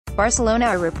Barcelona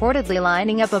are reportedly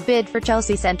lining up a bid for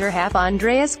Chelsea centre-half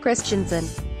Andreas Christensen.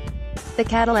 The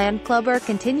Catalan club are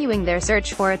continuing their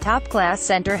search for a top-class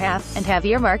centre-half, and have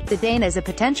earmarked the Dane as a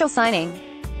potential signing.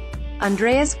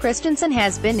 Andreas Christensen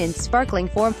has been in sparkling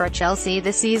form for Chelsea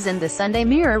this season. The Sunday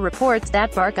Mirror reports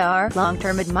that Barca are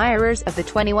long-term admirers of the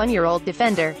 21-year-old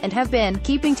defender, and have been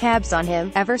keeping tabs on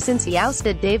him ever since he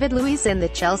ousted David Luiz in the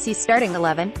Chelsea starting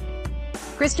 11.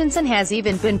 Christensen has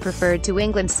even been preferred to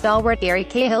England stalwart Gary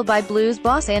Cahill by Blues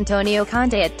boss Antonio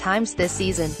Conte at times this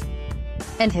season.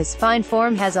 And his fine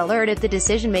form has alerted the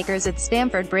decision-makers at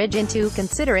Stamford Bridge into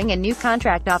considering a new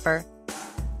contract offer.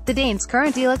 The Dane's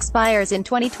current deal expires in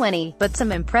 2020, but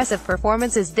some impressive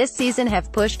performances this season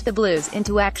have pushed the Blues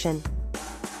into action.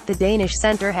 The Danish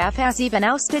centre-half has even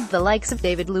ousted the likes of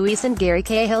David Luiz and Gary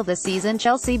Cahill this season.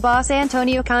 Chelsea boss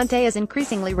Antonio Conte is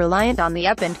increasingly reliant on the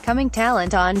up-and-coming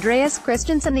talent Andreas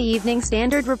Christensen. The Evening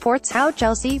Standard reports how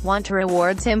Chelsea want to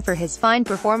reward him for his fine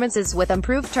performances with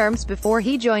improved terms before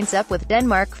he joins up with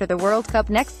Denmark for the World Cup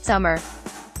next summer.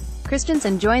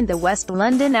 Christensen joined the West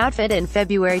London outfit in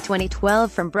February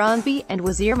 2012 from Brøndby, and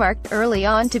was earmarked early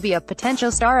on to be a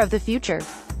potential star of the future.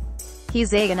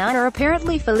 He's eager honor.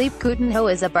 Apparently Philippe Coutinho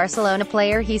is a Barcelona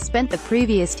player. He spent the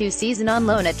previous 2 seasons on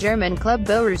loan at German club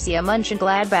Borussia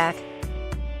Mönchengladbach.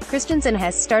 Christensen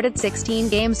has started 16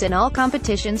 games in all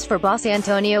competitions for boss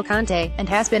Antonio Conte, and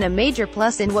has been a major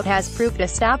plus in what has proved a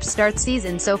stop-start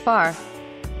season so far.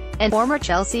 And former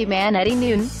Chelsea man Eddie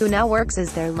Newton, who now works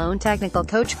as their lone technical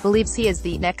coach, believes he is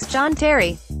the next John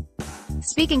Terry.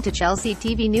 Speaking to Chelsea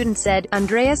TV, Newton said,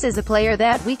 "Andreas is a player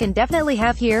that we can definitely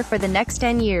have here for the next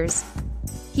 10 years.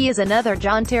 He is another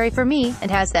John Terry for me, and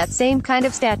has that same kind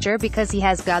of stature because he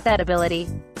has got that ability."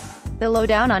 The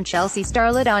lowdown on Chelsea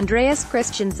starlet Andreas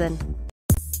Christensen.